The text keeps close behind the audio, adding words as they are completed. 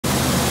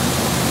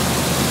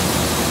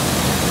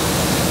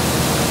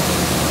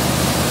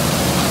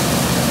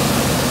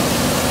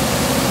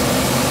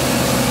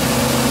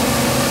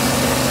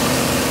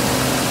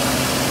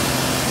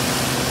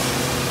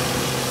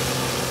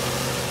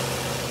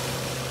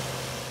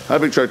Hi,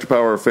 Big Tractor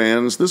Power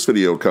fans. This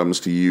video comes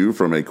to you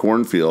from a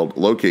cornfield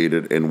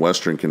located in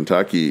western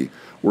Kentucky,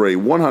 where a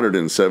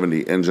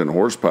 170 engine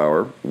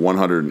horsepower,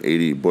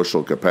 180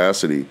 bushel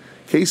capacity,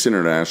 Case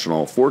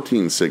International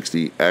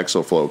 1460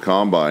 Axial-Flow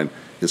Combine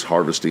is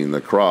harvesting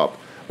the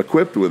crop,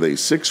 equipped with a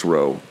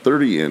 6-row,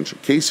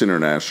 30-inch Case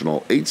International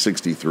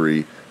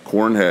 863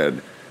 corn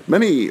head.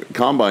 Many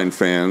combine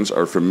fans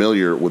are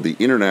familiar with the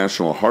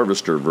International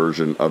Harvester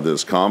version of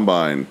this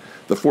combine.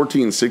 The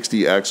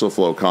 1460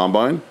 Axial-Flow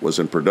Combine was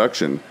in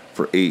production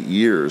for 8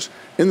 years.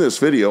 In this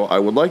video, I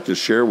would like to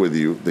share with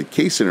you the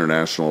Case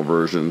International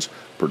version's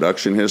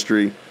production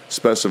history,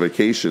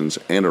 specifications,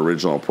 and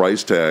original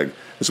price tag,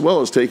 as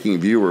well as taking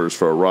viewers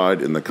for a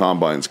ride in the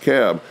combine's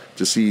cab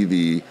to see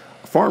the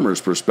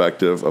farmer's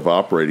perspective of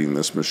operating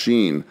this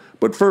machine.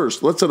 But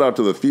first, let's head out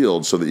to the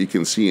field so that you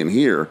can see and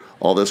hear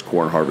all this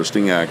corn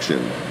harvesting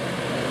action.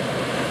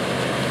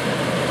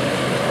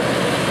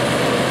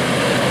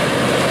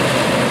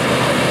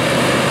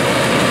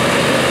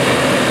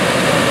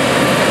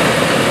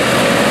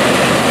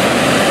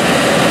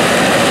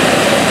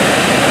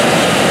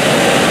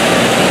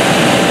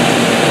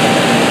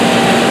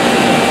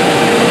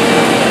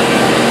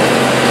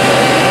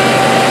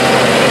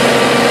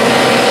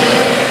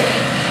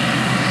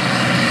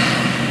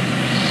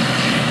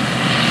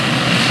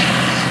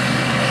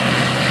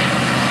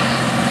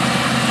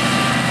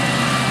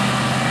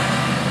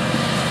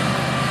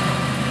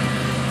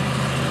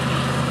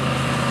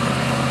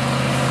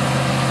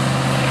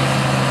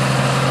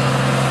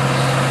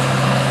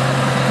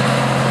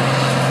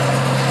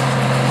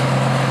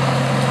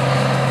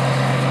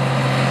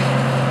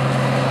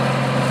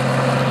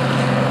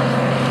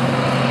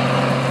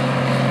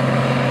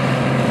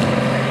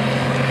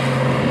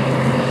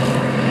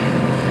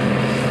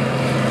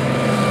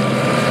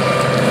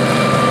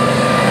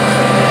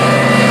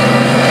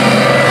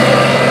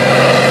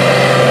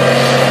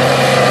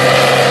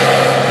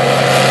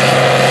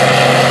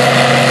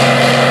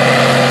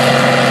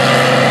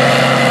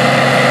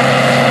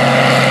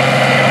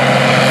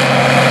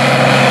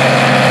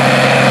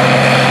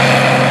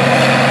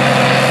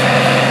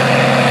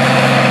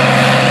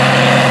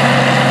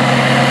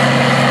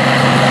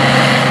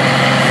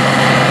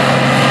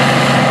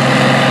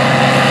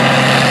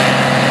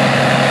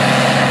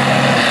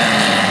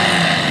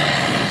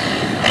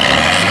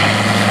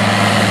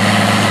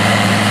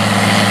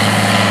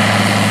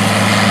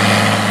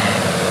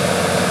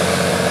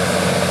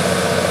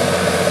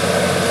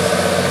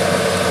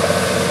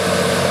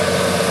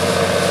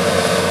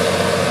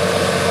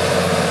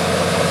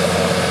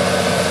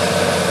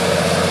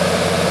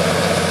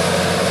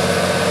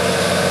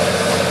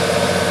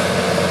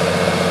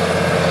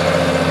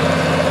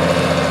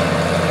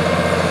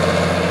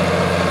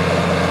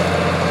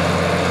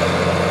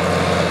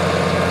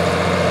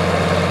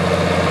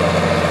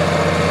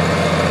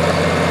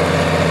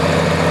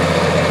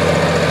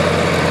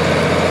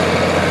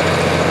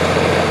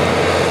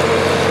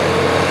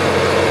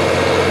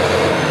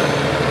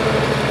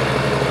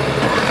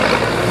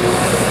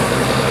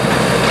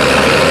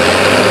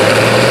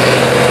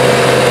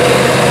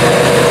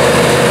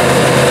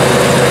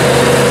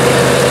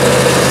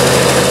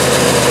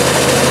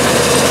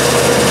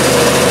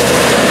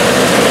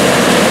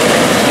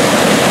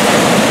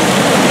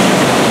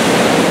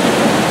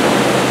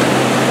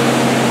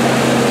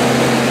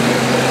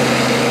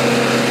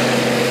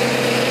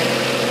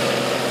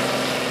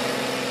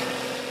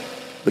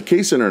 The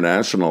Case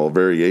International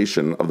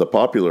variation of the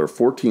popular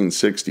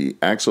 1460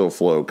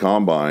 Axial-Flow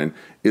Combine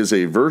is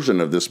a version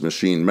of this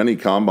machine many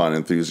combine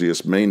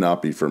enthusiasts may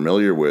not be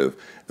familiar with,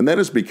 and that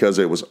is because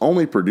it was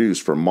only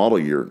produced for model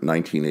year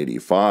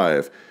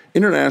 1985.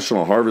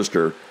 International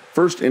Harvester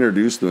first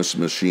introduced this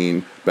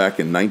machine back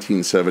in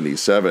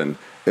 1977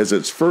 as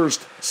its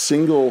first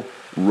single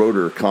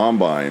rotor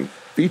combine,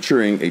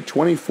 featuring a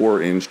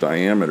 24-inch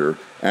diameter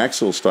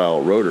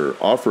axial-style rotor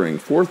offering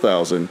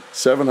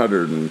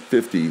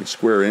 4,750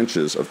 square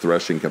inches of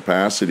threshing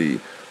capacity.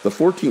 The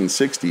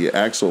 1460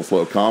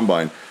 Axial-Flow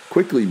Combine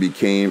quickly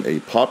became a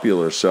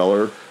popular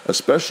seller,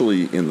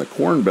 especially in the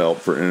Corn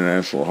Belt for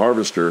International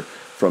Harvester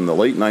from the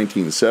late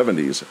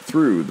 1970s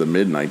through the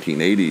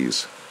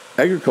mid-1980s.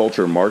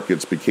 Agriculture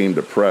markets became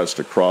depressed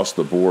across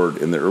the board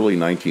in the early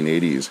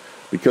 1980s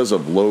because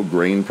of low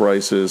grain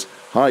prices,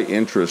 high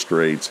interest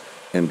rates,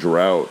 and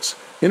droughts.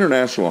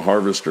 International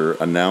Harvester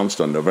announced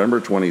on November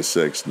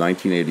 26,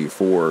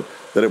 1984,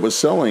 that it was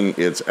selling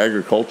its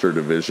agriculture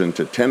division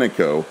to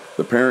Tenneco,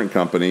 the parent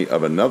company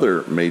of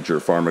another major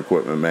farm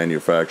equipment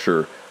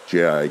manufacturer,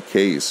 J.I.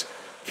 Case.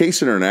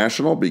 Case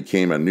International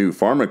became a new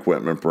farm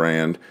equipment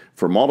brand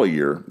for model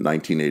year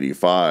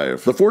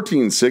 1985. The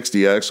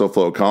 1460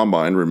 Axial-Flow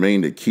Combine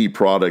remained a key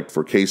product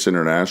for Case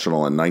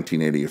International in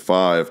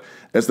 1985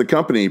 as the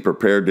company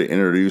prepared to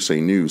introduce a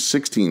new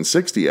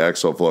 1660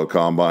 Axial-Flow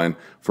Combine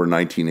for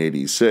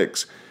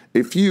 1986.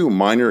 A few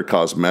minor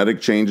cosmetic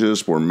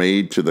changes were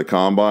made to the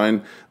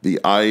combine. The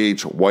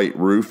IH white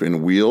roof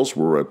and wheels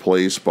were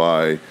replaced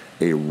by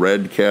a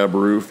red cab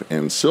roof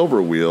and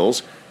silver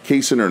wheels.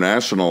 Case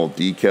International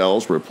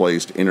decals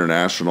replaced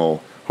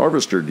International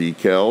harvester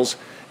decals.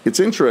 It's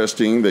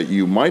interesting that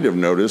you might have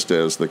noticed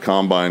as the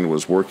combine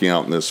was working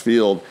out in this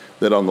field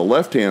that on the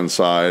left-hand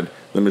side,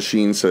 the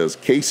machine says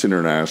Case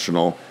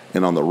International,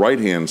 and on the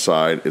right-hand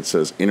side, it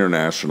says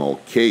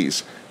International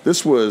Case.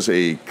 This was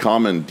a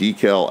common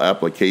decal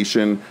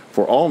application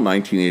for all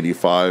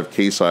 1985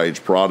 Case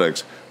IH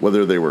products,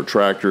 whether they were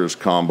tractors,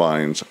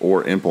 combines,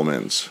 or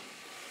implements.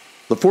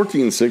 The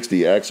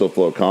 1460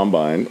 Axial-Flow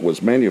Combine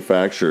was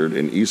manufactured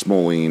in East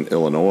Moline,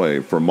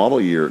 Illinois for model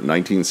year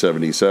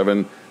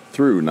 1977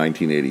 through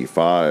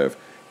 1985.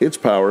 It's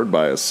powered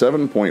by a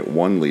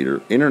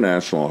 7.1-liter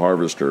International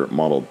Harvester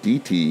model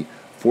DT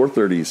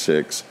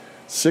 436,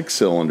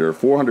 6-cylinder,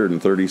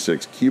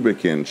 436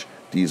 cubic inch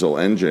diesel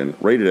engine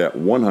rated at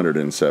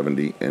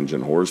 170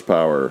 engine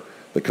horsepower.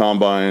 The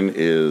combine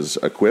is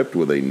equipped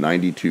with a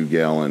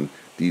 92-gallon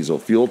diesel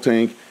fuel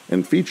tank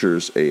and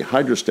features a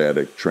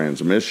hydrostatic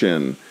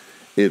transmission.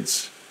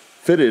 It's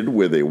fitted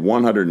with a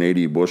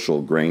 180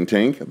 bushel grain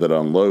tank that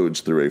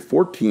unloads through a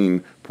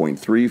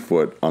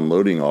 14.3-foot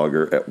unloading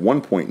auger at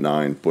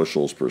 1.9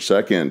 bushels per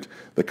second.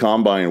 The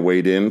combine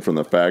weighed in from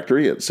the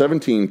factory at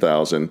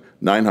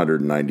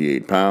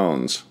 17,998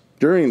 pounds.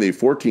 During the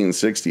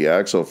 1460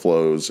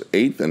 Axial-Flow's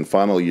 8th and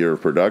final year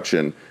of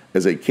production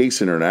as a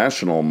Case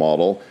International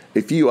model,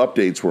 a few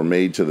updates were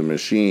made to the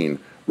machine.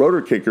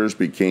 Rotor kickers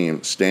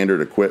became standard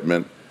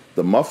equipment,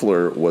 the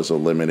muffler was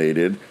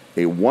eliminated,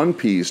 a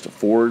one-piece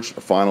forged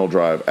final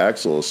drive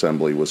axle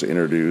assembly was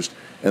introduced,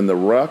 and the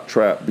rock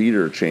trap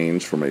beater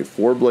changed from a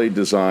 4-blade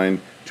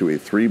design to a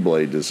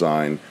 3-blade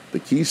design. The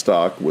key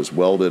stock was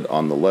welded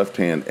on the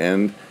left-hand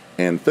end,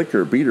 and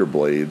thicker beater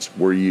blades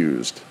were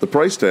used. The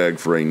price tag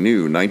for a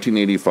new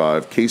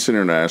 1985 Case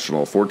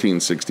International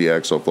 1460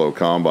 Axial-Flow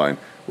Combine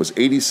was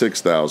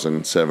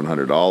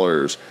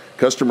 $86,700.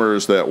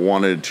 Customers that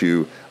wanted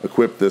to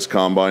equip this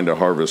combine to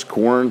harvest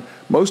corn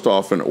most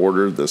often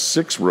ordered the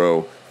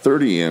 6-row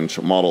 30-inch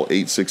Model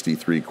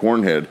 863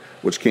 corn head,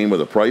 which came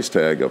with a price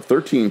tag of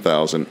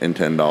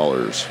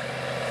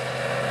 $13,010.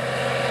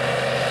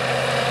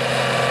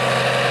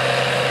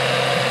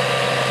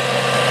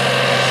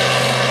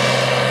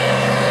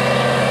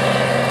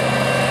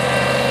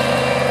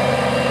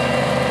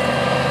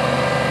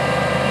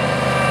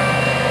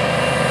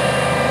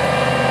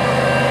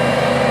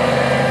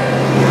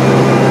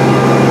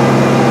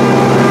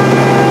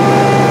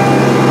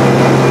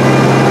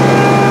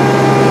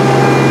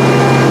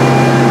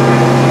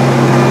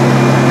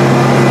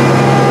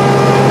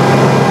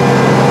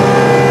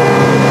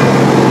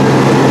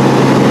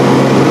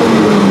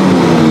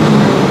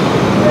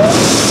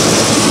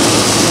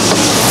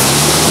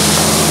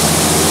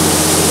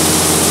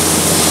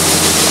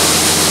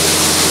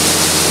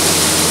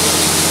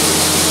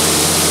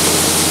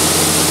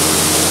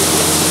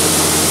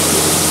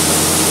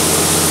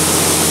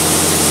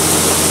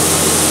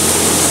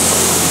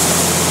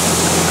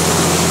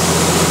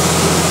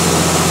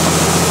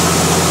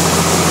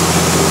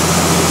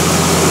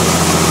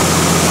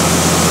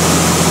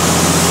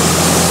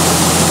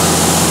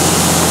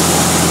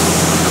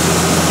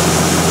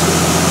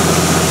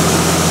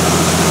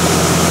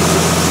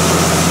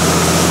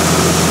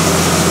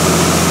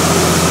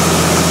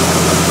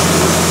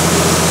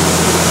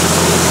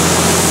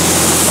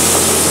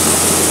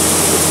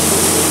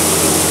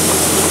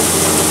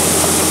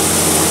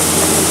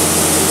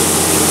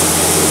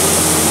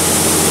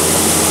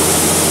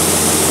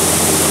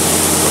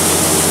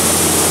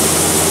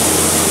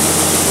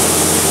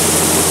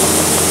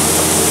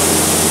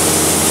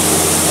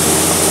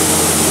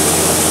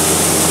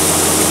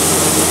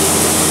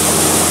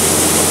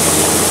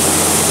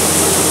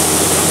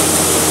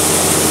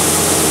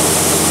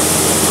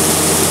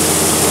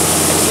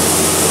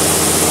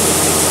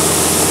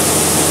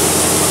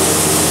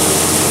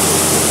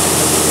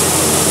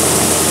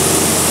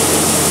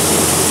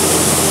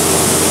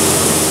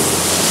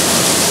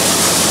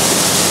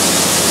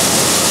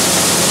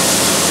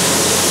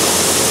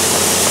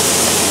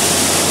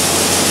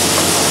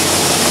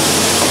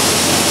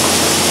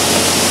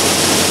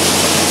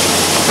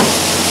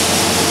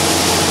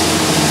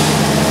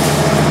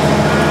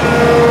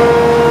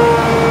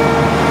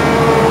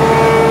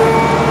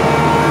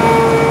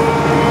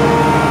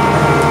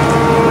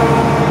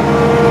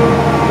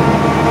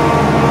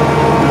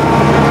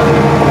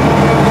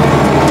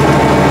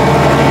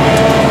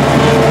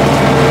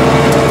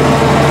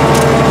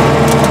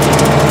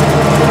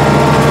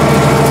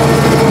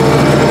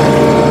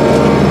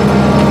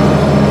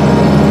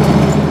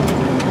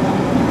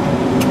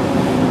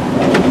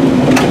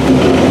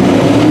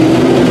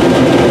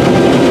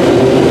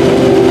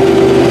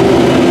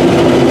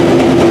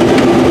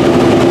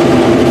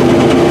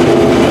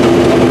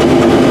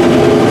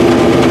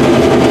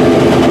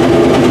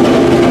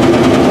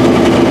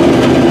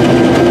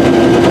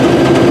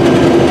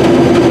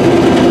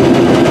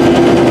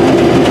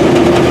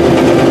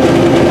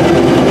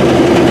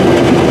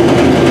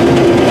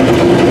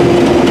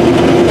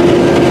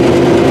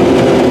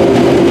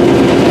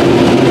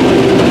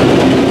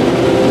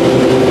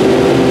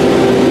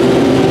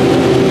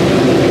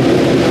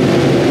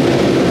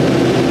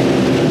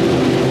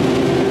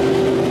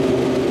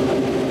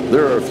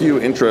 There are a few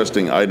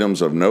interesting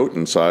items of note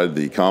inside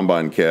the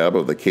combine cab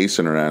of the Case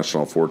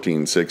International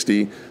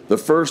 1460. The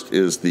first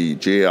is the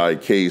JI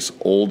Case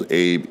Old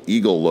Abe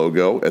Eagle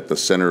logo at the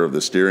center of the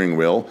steering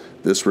wheel.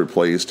 This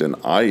replaced an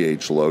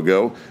IH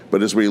logo,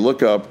 but as we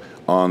look up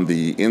on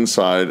the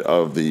inside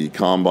of the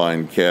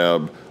combine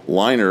cab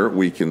liner,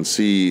 we can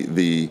see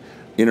the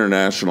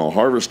International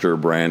Harvester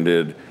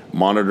branded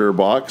monitor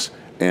box,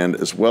 and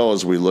as well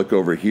as we look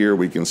over here,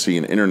 we can see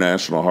an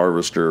International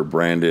Harvester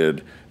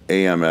branded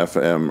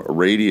AM/FM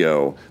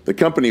radio. The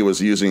company was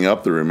using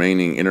up the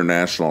remaining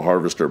International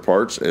Harvester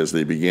parts as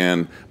they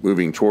began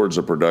moving towards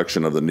the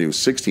production of the new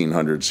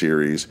 1600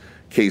 series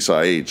Case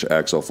IH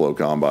Axial-Flow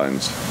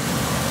combines.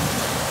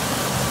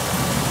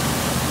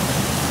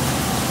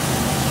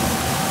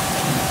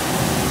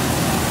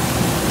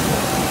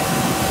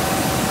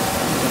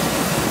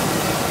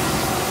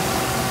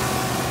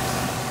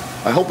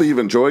 I hope that you've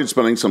enjoyed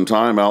spending some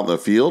time out in the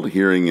field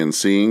hearing and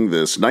seeing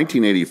this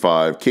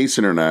 1985 Case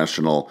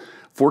International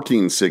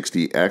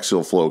 1460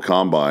 Axial-Flow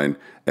Combine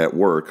at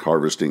work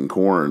harvesting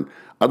corn.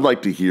 I'd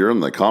like to hear in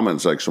the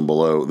comment section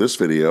below this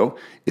video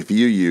if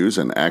you use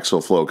an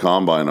Axial-Flow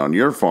Combine on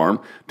your farm.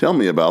 Tell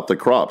me about the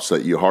crops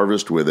that you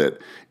harvest with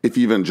it. If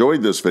you've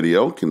enjoyed this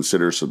video,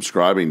 consider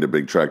subscribing to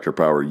Big Tractor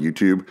Power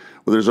YouTube,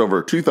 where there's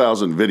over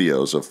 2,000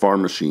 videos of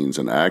farm machines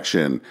in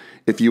action.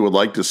 If you would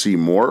like to see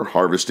more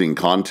harvesting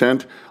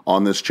content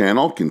on this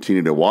channel,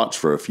 continue to watch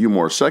for a few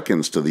more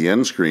seconds to the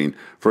end screen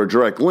for a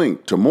direct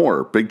link to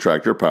more Big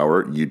Tractor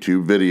Power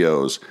YouTube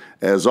videos.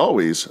 As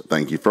always,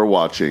 thank you for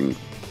watching.